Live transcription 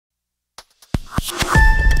Witam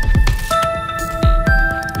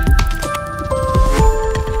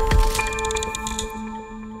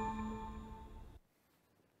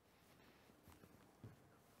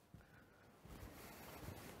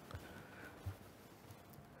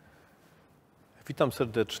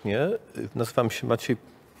serdecznie. Nazywam się Maciej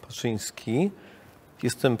Paszyński.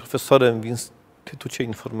 Jestem profesorem w Instytucie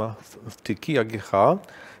Informatyki AGH.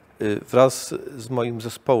 Wraz z moim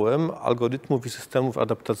zespołem algorytmów i systemów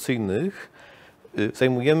adaptacyjnych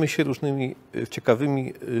zajmujemy się różnymi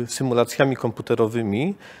ciekawymi symulacjami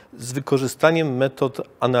komputerowymi z wykorzystaniem metod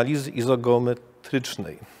analizy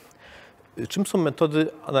izogeometrycznej. Czym są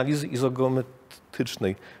metody analizy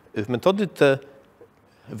izogeometrycznej? Metody te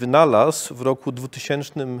wynalazł w roku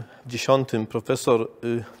 2010 profesor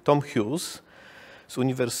Tom Hughes z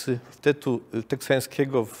Uniwersytetu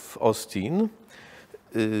Teksańskiego w Austin.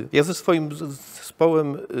 Ja ze swoim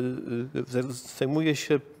zespołem zajmuję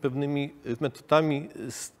się pewnymi metodami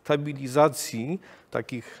stabilizacji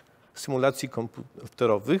takich symulacji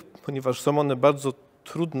komputerowych, ponieważ są one bardzo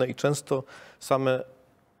trudne i często same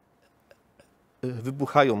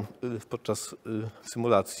wybuchają podczas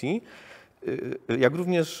symulacji. Jak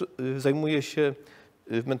również zajmuję się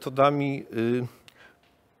metodami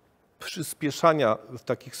przyspieszania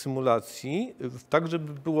takich symulacji, tak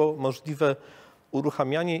żeby było możliwe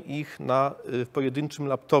uruchamianie ich na pojedynczym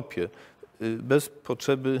laptopie, bez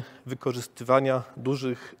potrzeby wykorzystywania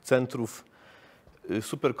dużych centrów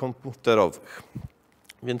superkomputerowych.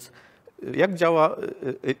 Więc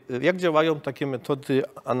jak działają takie metody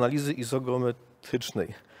analizy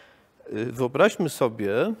izogeometrycznej? Wyobraźmy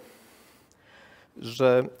sobie,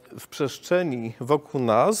 że w przestrzeni wokół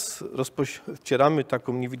nas rozpościeramy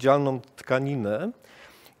taką niewidzialną tkaninę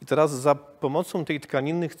i teraz za pomocą tej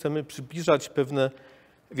tkaniny chcemy przybliżać pewne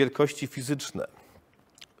wielkości fizyczne.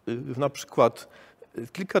 Na przykład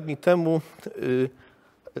kilka dni temu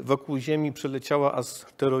wokół Ziemi przeleciała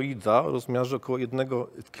asteroida o rozmiarze około 1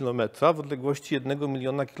 kilometra w odległości 1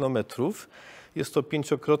 miliona kilometrów. Jest to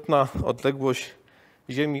 5-krotna odległość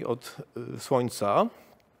Ziemi od Słońca.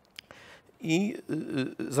 I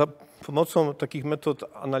za pomocą takich metod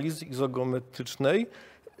analizy izogeometrycznej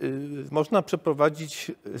można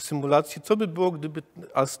przeprowadzić symulację, co by było, gdyby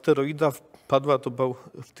asteroida wpadła do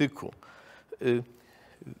Bałtyku.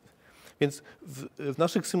 Więc w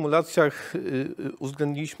naszych symulacjach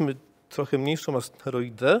uwzględniliśmy trochę mniejszą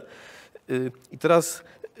asteroidę i teraz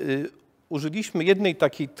użyliśmy jednej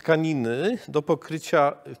takiej tkaniny do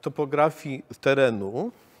pokrycia topografii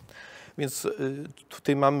terenu. Więc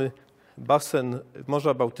tutaj mamy basen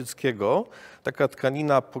Morza Bałtyckiego. Taka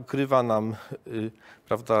tkanina pokrywa nam,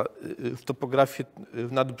 prawda, topografię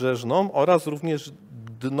nadbrzeżną oraz również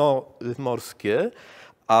dno morskie,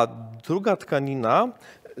 a druga tkanina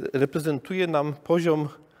reprezentuje nam poziom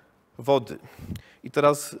wody. I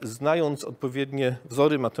teraz, znając odpowiednie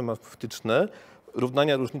wzory matematyczne,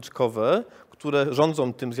 równania różniczkowe, które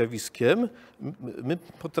rządzą tym zjawiskiem, my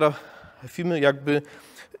potrafimy jakby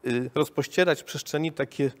rozpościerać w przestrzeni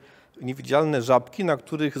takie niewidzialne żabki, na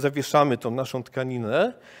których zawieszamy tą naszą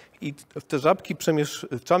tkaninę i te żabki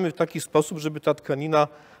przemieszczamy w taki sposób, żeby ta tkanina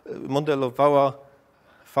modelowała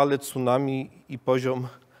falę tsunami i poziom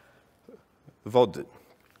wody.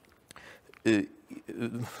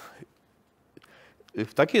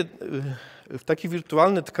 W takie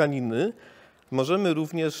wirtualne tkaniny możemy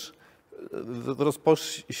również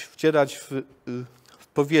rozpościerać w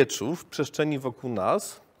powietrzu, w przestrzeni wokół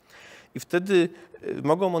nas i wtedy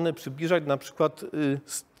mogą one przybliżać na przykład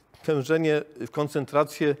stężenie,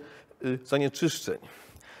 koncentrację zanieczyszczeń.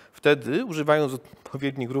 Wtedy, używając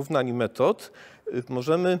odpowiednich równań i metod,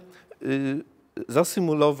 możemy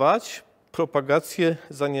zasymulować propagację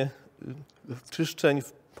zanieczyszczeń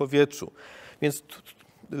w powietrzu. Więc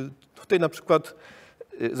tutaj na przykład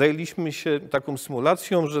zajęliśmy się taką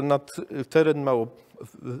symulacją, że nad teren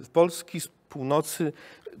Małopolski z północy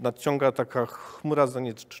nadciąga taka chmura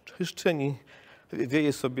zanieczyszczeń i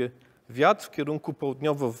wieje sobie wiatr w kierunku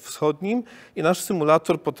południowo-wschodnim i nasz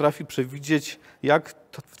symulator potrafi przewidzieć, jak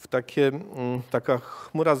taka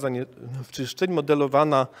chmura zanieczyszczeń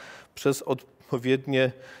modelowana przez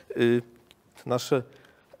odpowiednie nasze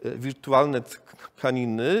wirtualne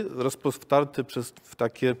tkaniny rozpostarte w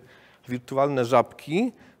takie wirtualne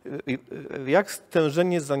żabki, jak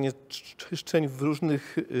stężenie zanieczyszczeń w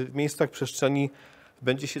różnych miejscach przestrzeni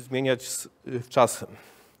będzie się zmieniać z czasem.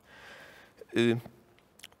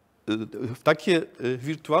 W takie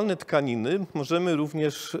wirtualne tkaniny możemy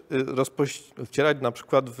również rozpościerać na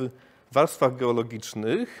przykład w warstwach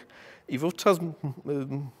geologicznych i wówczas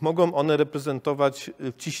mogą one reprezentować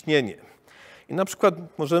ciśnienie. I na przykład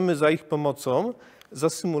możemy za ich pomocą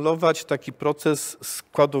zasymulować taki proces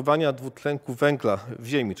składowania dwutlenku węgla w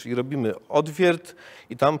ziemi, czyli robimy odwiert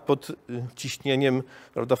i tam pod ciśnieniem,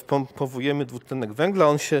 prawda, wpompowujemy dwutlenek węgla,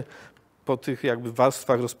 on się po tych jakby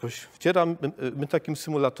warstwach rozpościera. My takim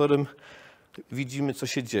symulatorem widzimy, co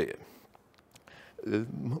się dzieje.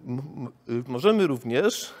 Możemy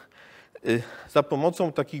również za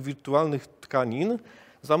pomocą takich wirtualnych tkanin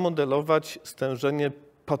zamodelować stężenie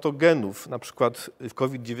patogenów, na przykład w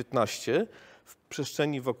COVID-19 w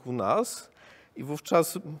przestrzeni wokół nas i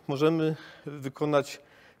wówczas możemy wykonać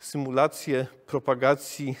symulację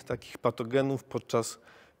propagacji takich patogenów podczas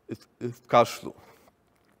kaszlu.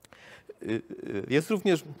 Jest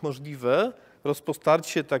również możliwe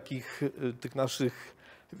rozpostarcie tych naszych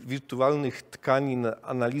wirtualnych tkanin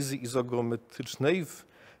analizy izogeometrycznej w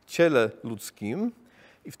ciele ludzkim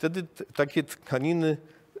i wtedy takie tkaniny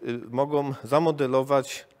mogą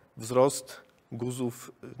zamodelować wzrost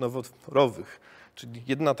guzów nowotworowych. Czyli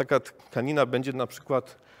jedna taka tkanina będzie na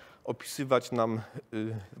przykład opisywać nam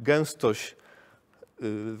gęstość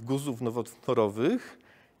guzów nowotworowych,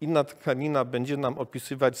 inna tkanina będzie nam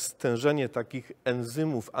opisywać stężenie takich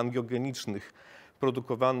enzymów angiogenicznych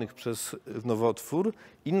produkowanych przez nowotwór,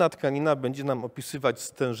 inna tkanina będzie nam opisywać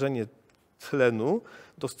stężenie tlenu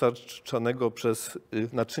dostarczanego przez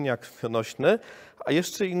naczynia krwionośne, a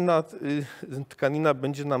jeszcze inna tkanina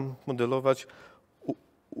będzie nam modelować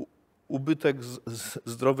ubytek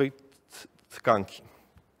zdrowej tkanki.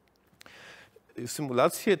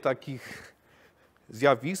 Symulacje takich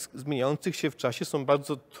zjawisk zmieniających się w czasie są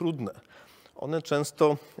bardzo trudne. One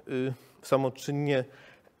często samoczynnie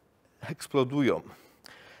eksplodują.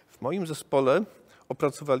 W moim zespole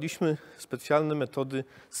opracowaliśmy specjalne metody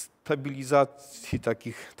stabilizacji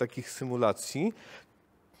takich symulacji.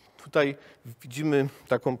 Tutaj widzimy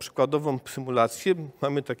taką przykładową symulację.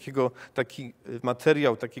 Mamy taki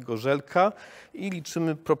materiał, takiego żelka i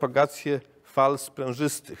liczymy propagację fal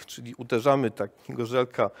sprężystych, czyli uderzamy takiego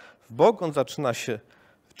żelka w bok, on zaczyna się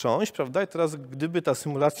cząść, prawda? I teraz gdyby ta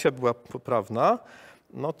symulacja była poprawna,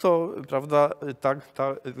 no to, prawda,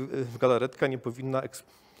 ta galaretka nie powinna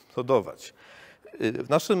eksplodować.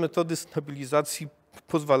 Nasze metody stabilizacji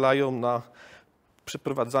pozwalają na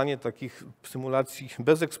przeprowadzanie takich symulacji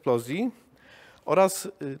bez eksplozji oraz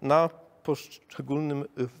na poszczególnym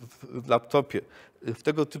laptopie. W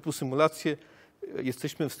tego typu symulacje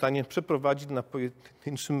jesteśmy w stanie przeprowadzić na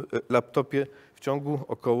pojedynczym laptopie w ciągu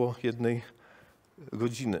około 1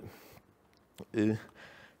 godziny.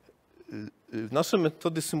 Nasze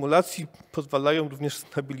metody symulacji pozwalają również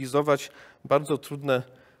stabilizować bardzo trudne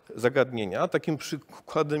zagadnienia. Takim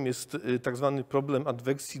przykładem jest tak zwany problem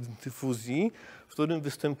adwekcji dyfuzji, w którym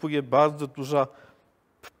występuje bardzo duża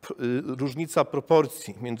różnica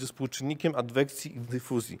proporcji między współczynnikiem adwekcji i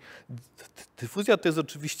dyfuzji. Dyfuzja to jest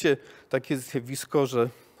oczywiście takie zjawisko, że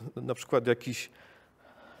na przykład jakiś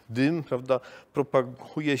dym, prawda,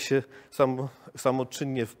 propaguje się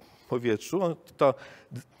samoczynnie w powietrzu. Ta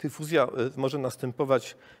dyfuzja może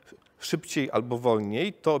następować szybciej albo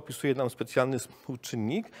wolniej. To opisuje nam specjalny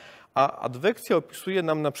współczynnik, a adwekcja opisuje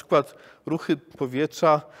nam na przykład ruchy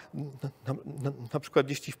powietrza, na przykład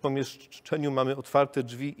jeśli w pomieszczeniu mamy otwarte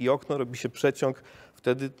drzwi i okno, robi się przeciąg,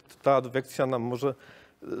 wtedy ta adwekcja nam może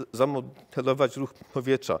zamodelować ruch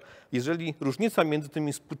powietrza. Jeżeli różnica między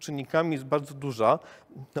tymi współczynnikami jest bardzo duża,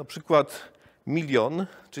 na przykład 1 000 000,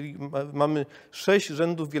 czyli mamy 6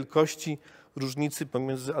 rzędów wielkości różnicy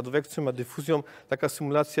pomiędzy adwekcją a dyfuzją, taka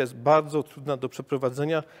symulacja jest bardzo trudna do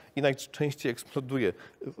przeprowadzenia i najczęściej eksploduje.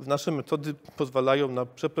 Nasze metody pozwalają na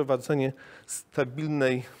przeprowadzenie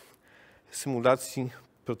stabilnej symulacji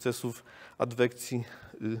procesów adwekcji,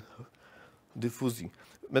 dyfuzji.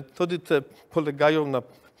 Metody te polegają na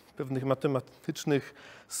pewnych matematycznych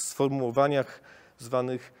sformułowaniach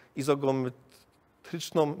zwanych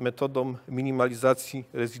izogeometryczną metodą minimalizacji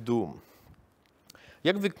rezyduum.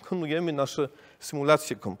 Jak wykonujemy nasze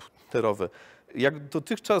symulacje komputerowe? Jak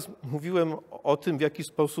dotychczas mówiłem o tym, w jaki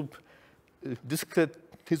sposób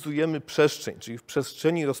dyskretyzujemy przestrzeń, czyli w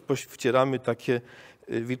przestrzeni wcieramy takie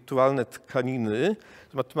wirtualne tkaniny.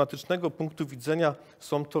 Z matematycznego punktu widzenia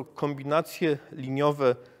są to kombinacje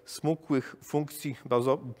liniowe smukłych funkcji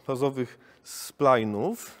bazowych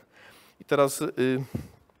spline'ów. I teraz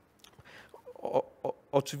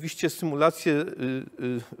oczywiście symulacje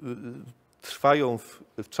trwają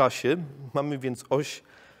w czasie, mamy więc oś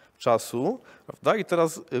czasu, prawda? I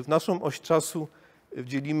teraz w naszą oś czasu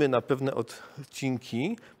dzielimy na pewne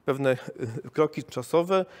odcinki, pewne kroki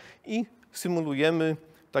czasowe i symulujemy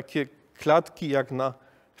takie klatki jak na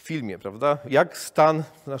filmie, prawda? Jak stan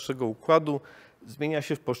naszego układu zmienia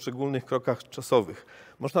się w poszczególnych krokach czasowych.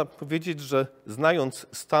 Można powiedzieć, że znając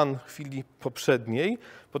stan chwili poprzedniej,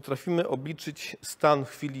 potrafimy obliczyć stan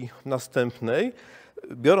chwili następnej,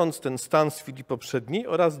 biorąc ten stan z chwili poprzedniej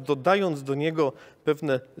oraz dodając do niego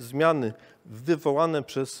pewne zmiany wywołane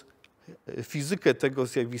przez fizykę tego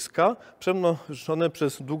zjawiska, przemnożone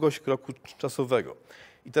przez długość kroku czasowego.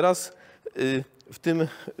 I teraz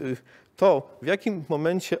w jakim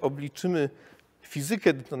momencie obliczymy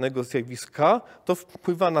fizykę danego zjawiska, to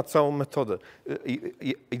wpływa na całą metodę.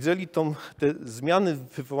 Jeżeli te zmiany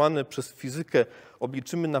wywołane przez fizykę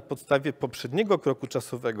obliczymy na podstawie poprzedniego kroku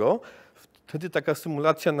czasowego, wtedy taka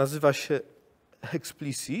symulacja nazywa się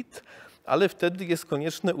explicit, ale wtedy jest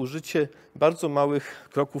konieczne użycie bardzo małych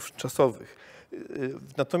kroków czasowych.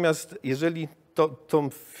 Natomiast jeżeli tą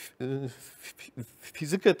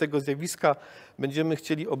fizykę tego zjawiska będziemy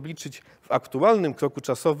chcieli obliczyć w aktualnym kroku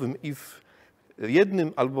czasowym i w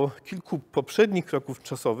jednym albo kilku poprzednich kroków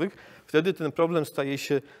czasowych, wtedy ten problem staje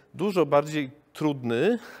się dużo bardziej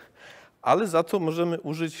trudny, ale za to możemy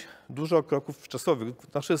użyć dużo kroków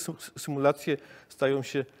czasowych. Nasze symulacje stają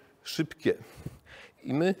się szybkie.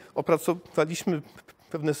 I my opracowaliśmy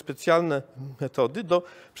pewne specjalne metody do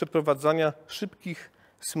przeprowadzania szybkich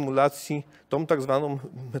symulacji, tą tak zwaną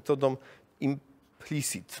metodą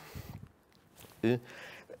implicit.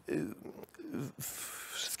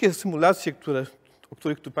 Wszystkie symulacje, o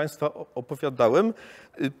których tu Państwa opowiadałem,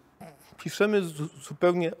 piszemy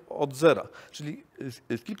zupełnie od zera. Czyli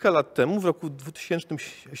kilka lat temu, w roku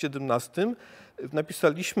 2017,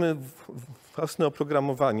 napisaliśmy własne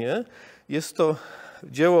oprogramowanie. Jest to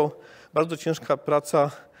dzieło, bardzo ciężka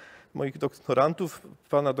praca moich doktorantów,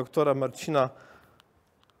 pana doktora Marcina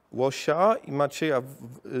Łosia i Macieja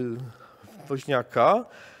Woźniaka.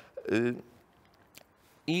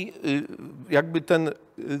 I jakby ten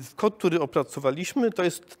kod, który opracowaliśmy, to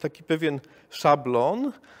jest taki pewien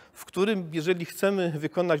szablon, w którym jeżeli chcemy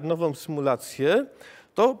wykonać nową symulację,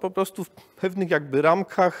 to po prostu w pewnych jakby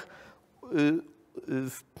ramkach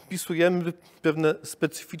wpisujemy pewne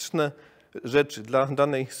specyficzne rzeczy dla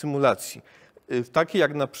danej symulacji. Takie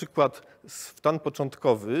jak na przykład stan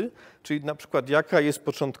początkowy, czyli na przykład jaka jest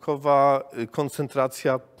początkowa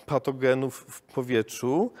koncentracja patogenów w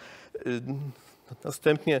powietrzu,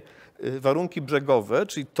 następnie warunki brzegowe,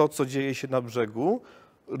 czyli to, co dzieje się na brzegu,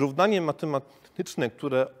 równanie matematyczne,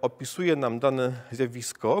 które opisuje nam dane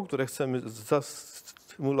zjawisko, które chcemy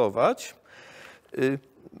zasymulować.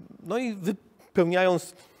 No i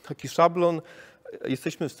wypełniając taki szablon,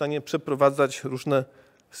 jesteśmy w stanie przeprowadzać różne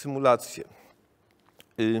symulacje.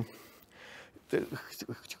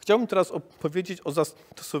 Chciałbym teraz opowiedzieć o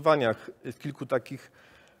zastosowaniach kilku takich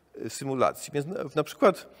symulacji. Więc na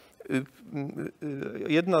przykład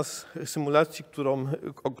jedna z symulacji,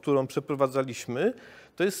 którą przeprowadzaliśmy,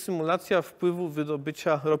 to jest symulacja wpływu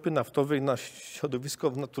wydobycia ropy naftowej na środowisko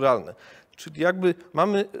naturalne. Czyli jakby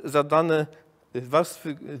mamy zadane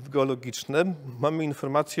warstwy geologiczne, mamy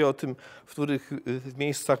informacje o tym, w których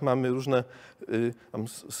miejscach mamy różne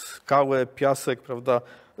skałę, piasek, prawda,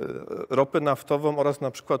 ropę naftową oraz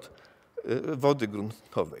na przykład wody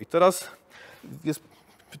gruntowe. I teraz jest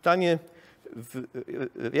pytanie,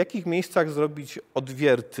 w jakich miejscach zrobić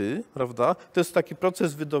odwierty, prawda? To jest taki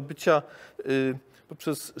proces wydobycia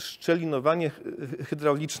poprzez szczelinowanie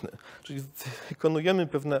hydrauliczne, czyli wykonujemy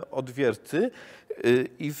pewne odwierty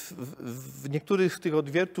i w niektórych z tych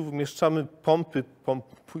odwiertów umieszczamy pompy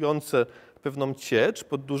pompujące pewną ciecz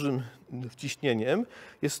pod dużym wciśnieniem.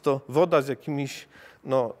 Jest to woda z jakimiś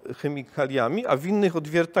chemikaliami, a w innych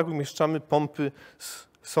odwiertach umieszczamy pompy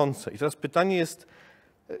sące. I teraz pytanie jest,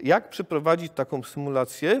 jak przeprowadzić taką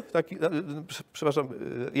symulację,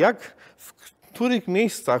 w których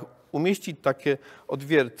miejscach umieścić takie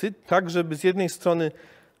odwierty, tak żeby z jednej strony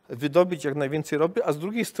wydobyć jak najwięcej ropy, a z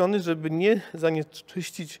drugiej strony, żeby nie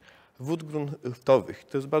zanieczyścić wód gruntowych.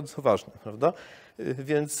 To jest bardzo ważne, prawda?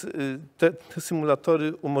 Więc te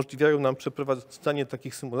symulatory umożliwiają nam przeprowadzanie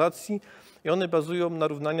takich symulacji i one bazują na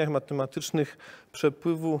równaniach matematycznych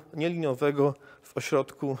przepływu nieliniowego w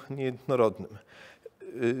ośrodku niejednorodnym.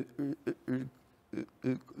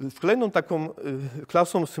 Kolejną taką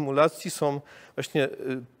klasą symulacji są właśnie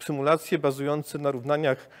symulacje bazujące na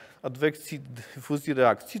równaniach adwekcji, dyfuzji,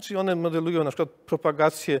 reakcji, czyli one modelują na przykład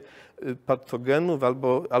propagację patogenów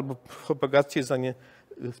albo propagację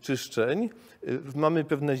zanieczyszczeń. Mamy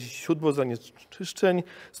pewne źródło zanieczyszczeń,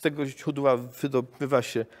 z tego źródła wydobywa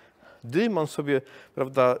się dym, on sobie,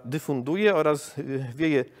 prawda, dyfunduje oraz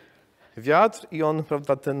wieje wiatr i on,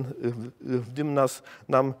 prawda, ten dym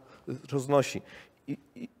nam roznosi.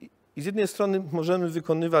 I z jednej strony możemy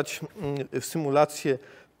wykonywać symulację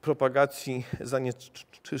propagacji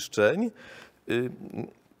zanieczyszczeń,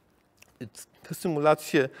 te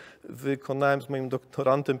symulacje wykonałem z moim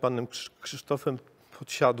doktorantem, panem Krzysztofem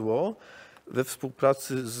Podsiadło, we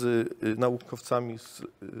współpracy z naukowcami z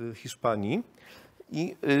Hiszpanii.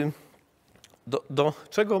 I do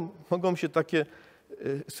czego mogą się takie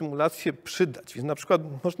symulacje przydać? Więc na przykład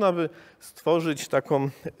można by stworzyć taką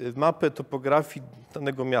mapę topografii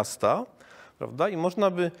danego miasta, prawda? I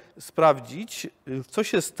można by sprawdzić, co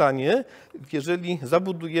się stanie, jeżeli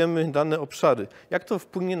zabudujemy dane obszary. Jak to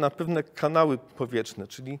wpłynie na pewne kanały powietrzne,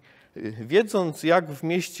 czyli wiedząc, jak w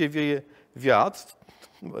mieście wieje wiatr,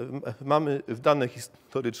 mamy dane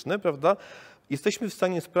historyczne, prawda? Jesteśmy w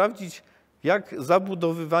stanie sprawdzić, jak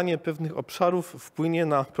zabudowywanie pewnych obszarów wpłynie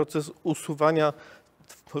na proces usuwania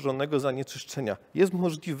tworzonego zanieczyszczenia. Jest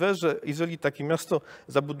możliwe, że jeżeli takie miasto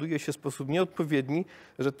zabuduje się w sposób nieodpowiedni,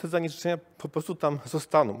 że te zanieczyszczenia po prostu tam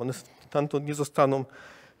zostaną. One stamtąd nie zostaną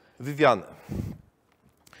wywiane.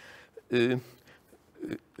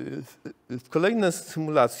 Kolejne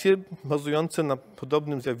symulacje bazujące na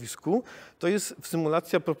podobnym zjawisku to jest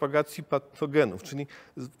symulacja propagacji patogenów, czyli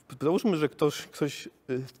załóżmy, że ktoś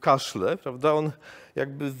kaszle, prawda, on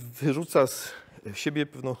jakby wyrzuca z siebie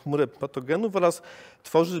pewną chmurę patogenów oraz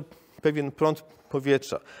tworzy pewien prąd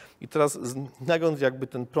powietrza. I teraz znając jakby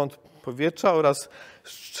ten prąd powietrza oraz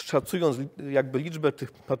szacując jakby liczbę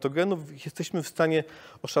tych patogenów, jesteśmy w stanie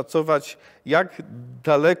oszacować, jak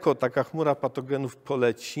daleko taka chmura patogenów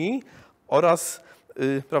poleci oraz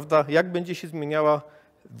prawda, jak będzie się zmieniała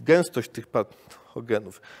gęstość tych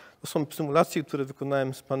patogenów. To są symulacje, które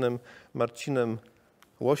wykonałem z panem Marcinem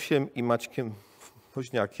Łosiem i Maćkiem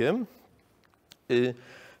Woźniakiem.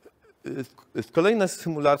 Kolejne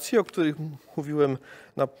symulacje, o których mówiłem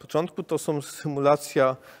na początku, to są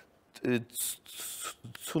symulacja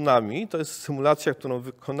tsunami. To jest symulacja, którą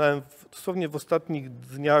wykonałem dosłownie w ostatnich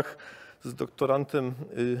dniach z doktorantem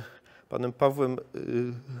panem Pawłem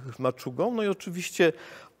Maczugą. No i oczywiście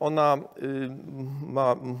ona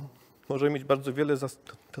może mieć bardzo wiele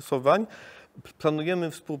zastosowań.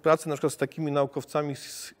 Planujemy współpracę na przykład z takimi naukowcami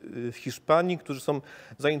z Hiszpanii, którzy są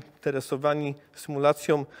zainteresowani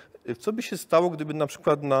symulacją, co by się stało, gdyby na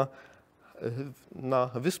przykład na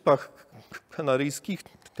Wyspach Kanaryjskich,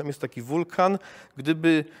 tam jest taki wulkan,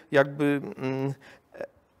 gdyby jakby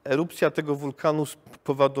erupcja tego wulkanu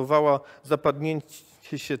spowodowała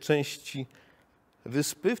zapadnięcie się części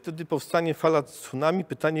wyspy, wtedy powstanie fala tsunami.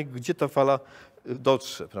 Pytanie, gdzie ta fala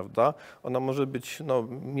dotrze, prawda? Ona może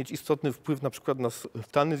mieć istotny wpływ na przykład na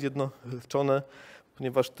Stany Zjednoczone,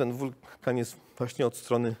 ponieważ ten wulkan jest właśnie od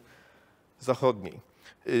strony zachodniej.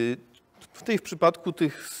 W przypadku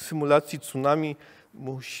tych symulacji tsunami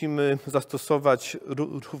musimy zastosować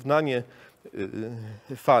równanie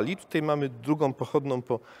fali. Tutaj mamy drugą pochodną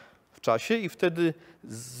w czasie i wtedy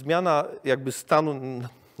zmiana jakby stanu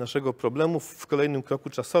naszego problemu w kolejnym kroku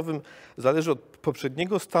czasowym zależy od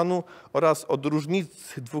poprzedniego stanu oraz od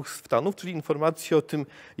różnicy dwóch stanów, czyli informacji o tym,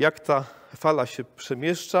 jak ta fala się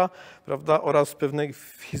przemieszcza, prawda, oraz pewnej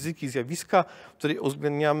fizyki zjawiska, w której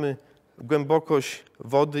uwzględniamy głębokość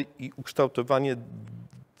wody i ukształtowanie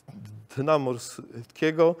dna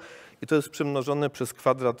morskiego i to jest przemnożone przez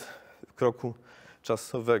kwadrat kroku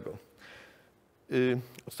czasowego.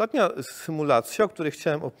 Ostatnia symulacja, o której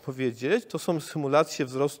chciałem opowiedzieć, to są symulacje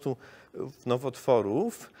wzrostu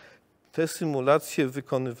nowotworów. Te symulacje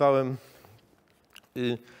wykonywałem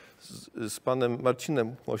z panem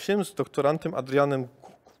Marcinem Łosiem, z doktorantem Adrianem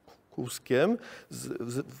Kuskiem,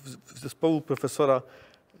 z zespołu profesora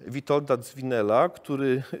Witolda Dzwinela,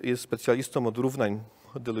 który jest specjalistą od równań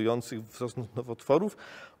modelujących wzrost nowotworów,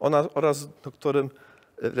 oraz doktorem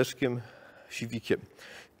Leszkiem Siwikiem.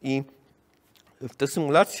 I te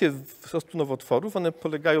symulacje wzrostu nowotworów, one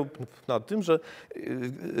polegają na tym, że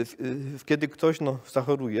kiedy ktoś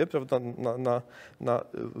zachoruje, prawda, na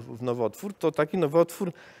nowotwór, to taki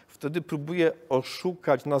nowotwór wtedy próbuje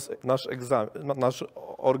oszukać nasz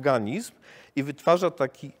organizm i wytwarza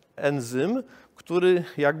taki enzym, który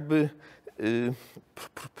jakby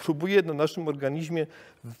próbuje na naszym organizmie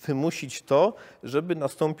wymusić to, żeby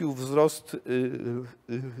nastąpił wzrost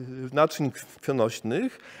naczyń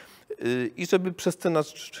krwionośnych i żeby przez te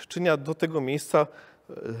naczynia do tego miejsca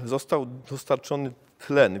został dostarczony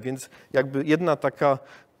tlen. Więc jakby jedna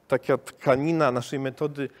taka tkanina naszej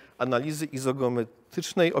metody analizy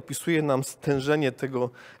izogeometrycznej opisuje nam stężenie tego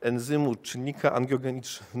enzymu, czynnika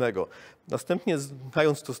angiogenicznego. Następnie,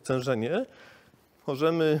 znając to stężenie,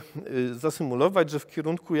 możemy zasymulować, że w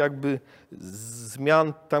kierunku jakby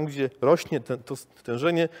zmian, tam gdzie rośnie to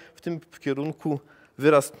stężenie, w tym kierunku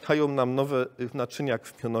wyrastają nam nowe naczynia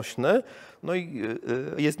krwionośne, no i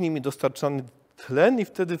jest nimi dostarczany tlen i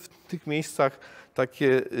wtedy w tych miejscach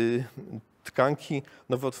takie tkanki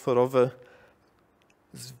nowotworowe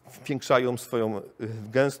zwiększają swoją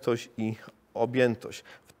gęstość i objętość.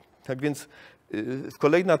 Tak więc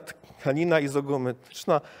kolejna tkanina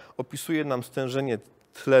izogeometryczna opisuje nam stężenie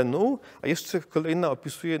tlenu, a jeszcze kolejna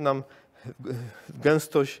opisuje nam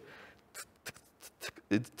gęstość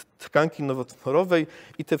tkanki nowotworowej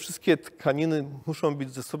i te wszystkie tkaniny muszą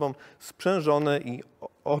być ze sobą sprzężone i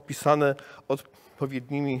opisane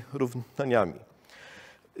odpowiednimi równaniami.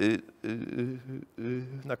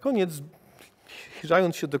 Na koniec,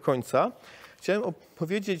 zbliżając się do końca, chciałem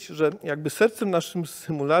opowiedzieć, że jakby sercem naszych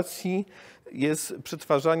symulacji jest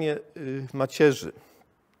przetwarzanie macierzy.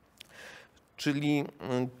 Czyli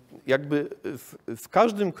jakby w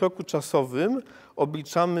każdym kroku czasowym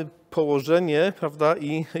obliczamy położenie, prawda,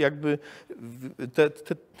 i jakby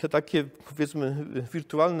te takie, powiedzmy,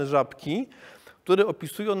 wirtualne żabki, które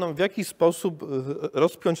opisują nam, w jaki sposób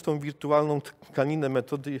rozpiąć tą wirtualną tkaninę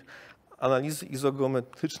metody analizy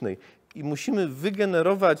izogeometrycznej. I musimy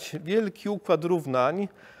wygenerować wielki układ równań,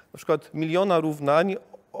 na przykład miliona równań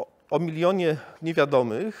o milionie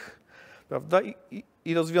niewiadomych, prawda,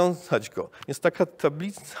 i rozwiązać go. Więc taka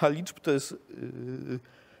tablica liczb to jest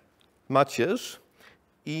macierz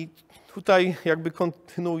i tutaj jakby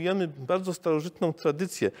kontynuujemy bardzo starożytną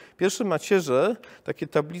tradycję. Pierwsze macierze, takie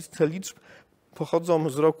tablice liczb pochodzą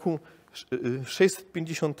z roku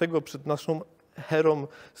 650 przed naszą erą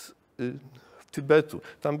z Tybetu.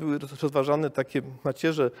 Tam były rozważane takie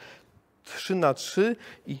macierze 3×3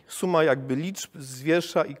 i suma jakby liczb z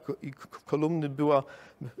wiersza i kolumny była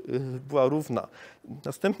równa.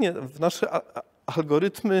 Następnie nasze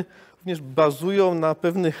algorytmy również bazują na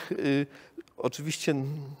pewnych oczywiście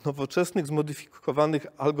nowoczesnych, zmodyfikowanych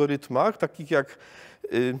algorytmach, takich jak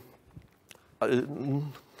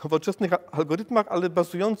nowoczesnych algorytmach, ale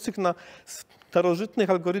bazujących na starożytnych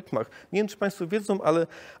algorytmach. Nie wiem, czy Państwo wiedzą, ale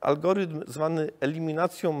algorytm zwany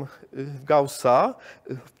eliminacją Gaussa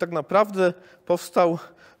tak naprawdę powstał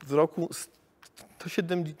w roku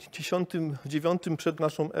 179 przed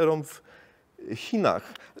naszą erą w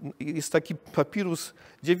Chinach. Jest taki papirus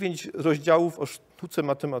 9 rozdziałów o sztuce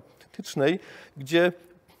matematycznej, gdzie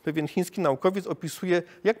pewien chiński naukowiec opisuje,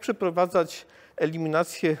 jak przeprowadzać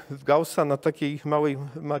eliminację Gaussa na takiej małej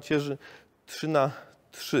macierzy 3×3.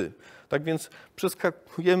 Tak więc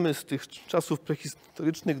przeskakujemy z tych czasów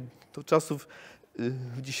prehistorycznych do czasów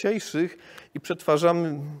dzisiejszych i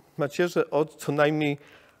przetwarzamy macierze o co najmniej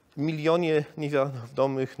milionie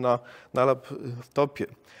niewiadomych na laptopie.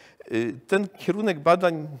 Ten kierunek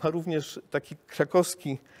badań ma również taki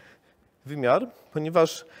krakowski wymiar,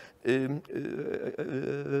 ponieważ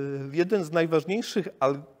jeden z najważniejszych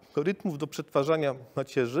algorytmów do przetwarzania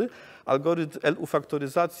macierzy, algorytm LU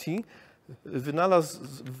faktoryzacji, wynalazł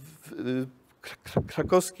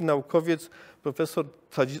krakowski naukowiec profesor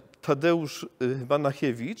Tadeusz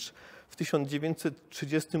Banachiewicz w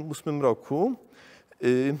 1938 roku.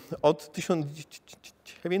 Od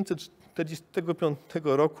 1945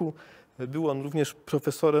 roku był on również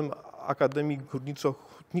profesorem Akademii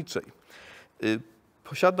Górniczo-Hutniczej.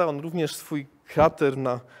 Posiada on również swój krater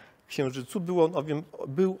na Księżycu.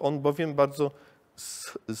 Był on bowiem bardzo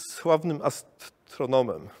sławnym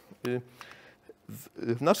astronomem.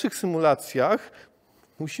 W naszych symulacjach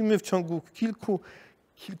musimy w ciągu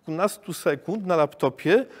kilkunastu sekund na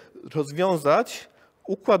laptopie rozwiązać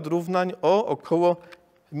układ równań o około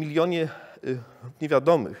milionie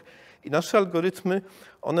niewiadomych. I nasze algorytmy,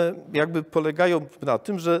 one jakby polegają na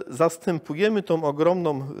tym, że zastępujemy tą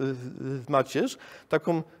ogromną macierz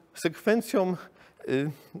taką sekwencją,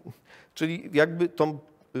 czyli jakby tą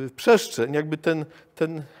przestrzeń, jakby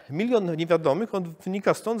ten milion niewiadomych, on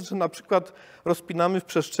wynika stąd, że na przykład rozpinamy w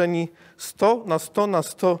przestrzeni 100 na 100 na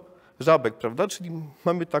 100 żabek, prawda? Czyli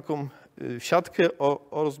mamy taką siatkę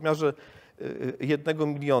o rozmiarze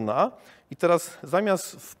 1 miliona i teraz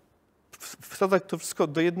zamiast wsadzać to wszystko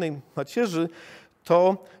do jednej macierzy,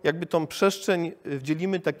 to jakby tą przestrzeń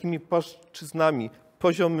dzielimy takimi płaszczyznami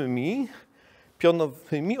poziomymi,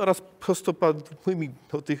 pionowymi oraz prostopadłymi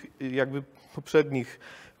do tych jakby poprzednich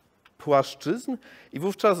płaszczyzn i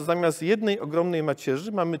wówczas zamiast jednej ogromnej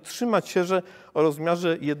macierzy mamy 3 macierze o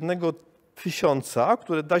rozmiarze 1000,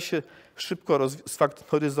 które da się szybko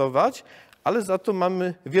sfaktoryzować, ale za to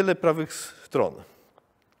mamy wiele prawych stron.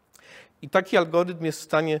 I taki algorytm jest w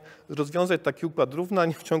stanie rozwiązać taki układ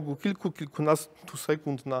równań w ciągu kilkunastu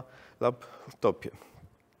sekund na laptopie.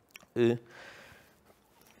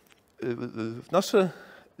 Nasze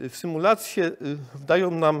symulacje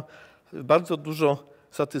dają nam bardzo dużo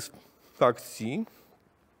satysfakcji.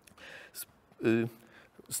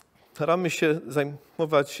 staramy się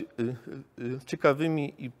zajmować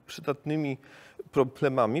ciekawymi i przydatnymi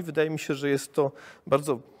problemami. Wydaje mi się, że jest to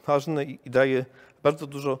bardzo ważne i daje bardzo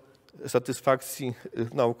dużo satysfakcji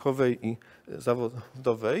naukowej i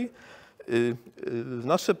zawodowej.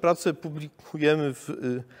 Nasze prace publikujemy w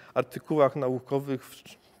artykułach naukowych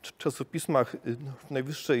w czasopismach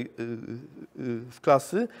najwyższej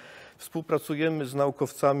klasy. Współpracujemy z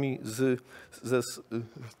naukowcami ze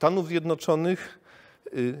Stanów Zjednoczonych,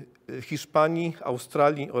 Hiszpanii,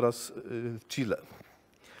 Australii oraz Chile.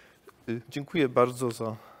 Dziękuję bardzo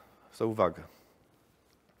za uwagę.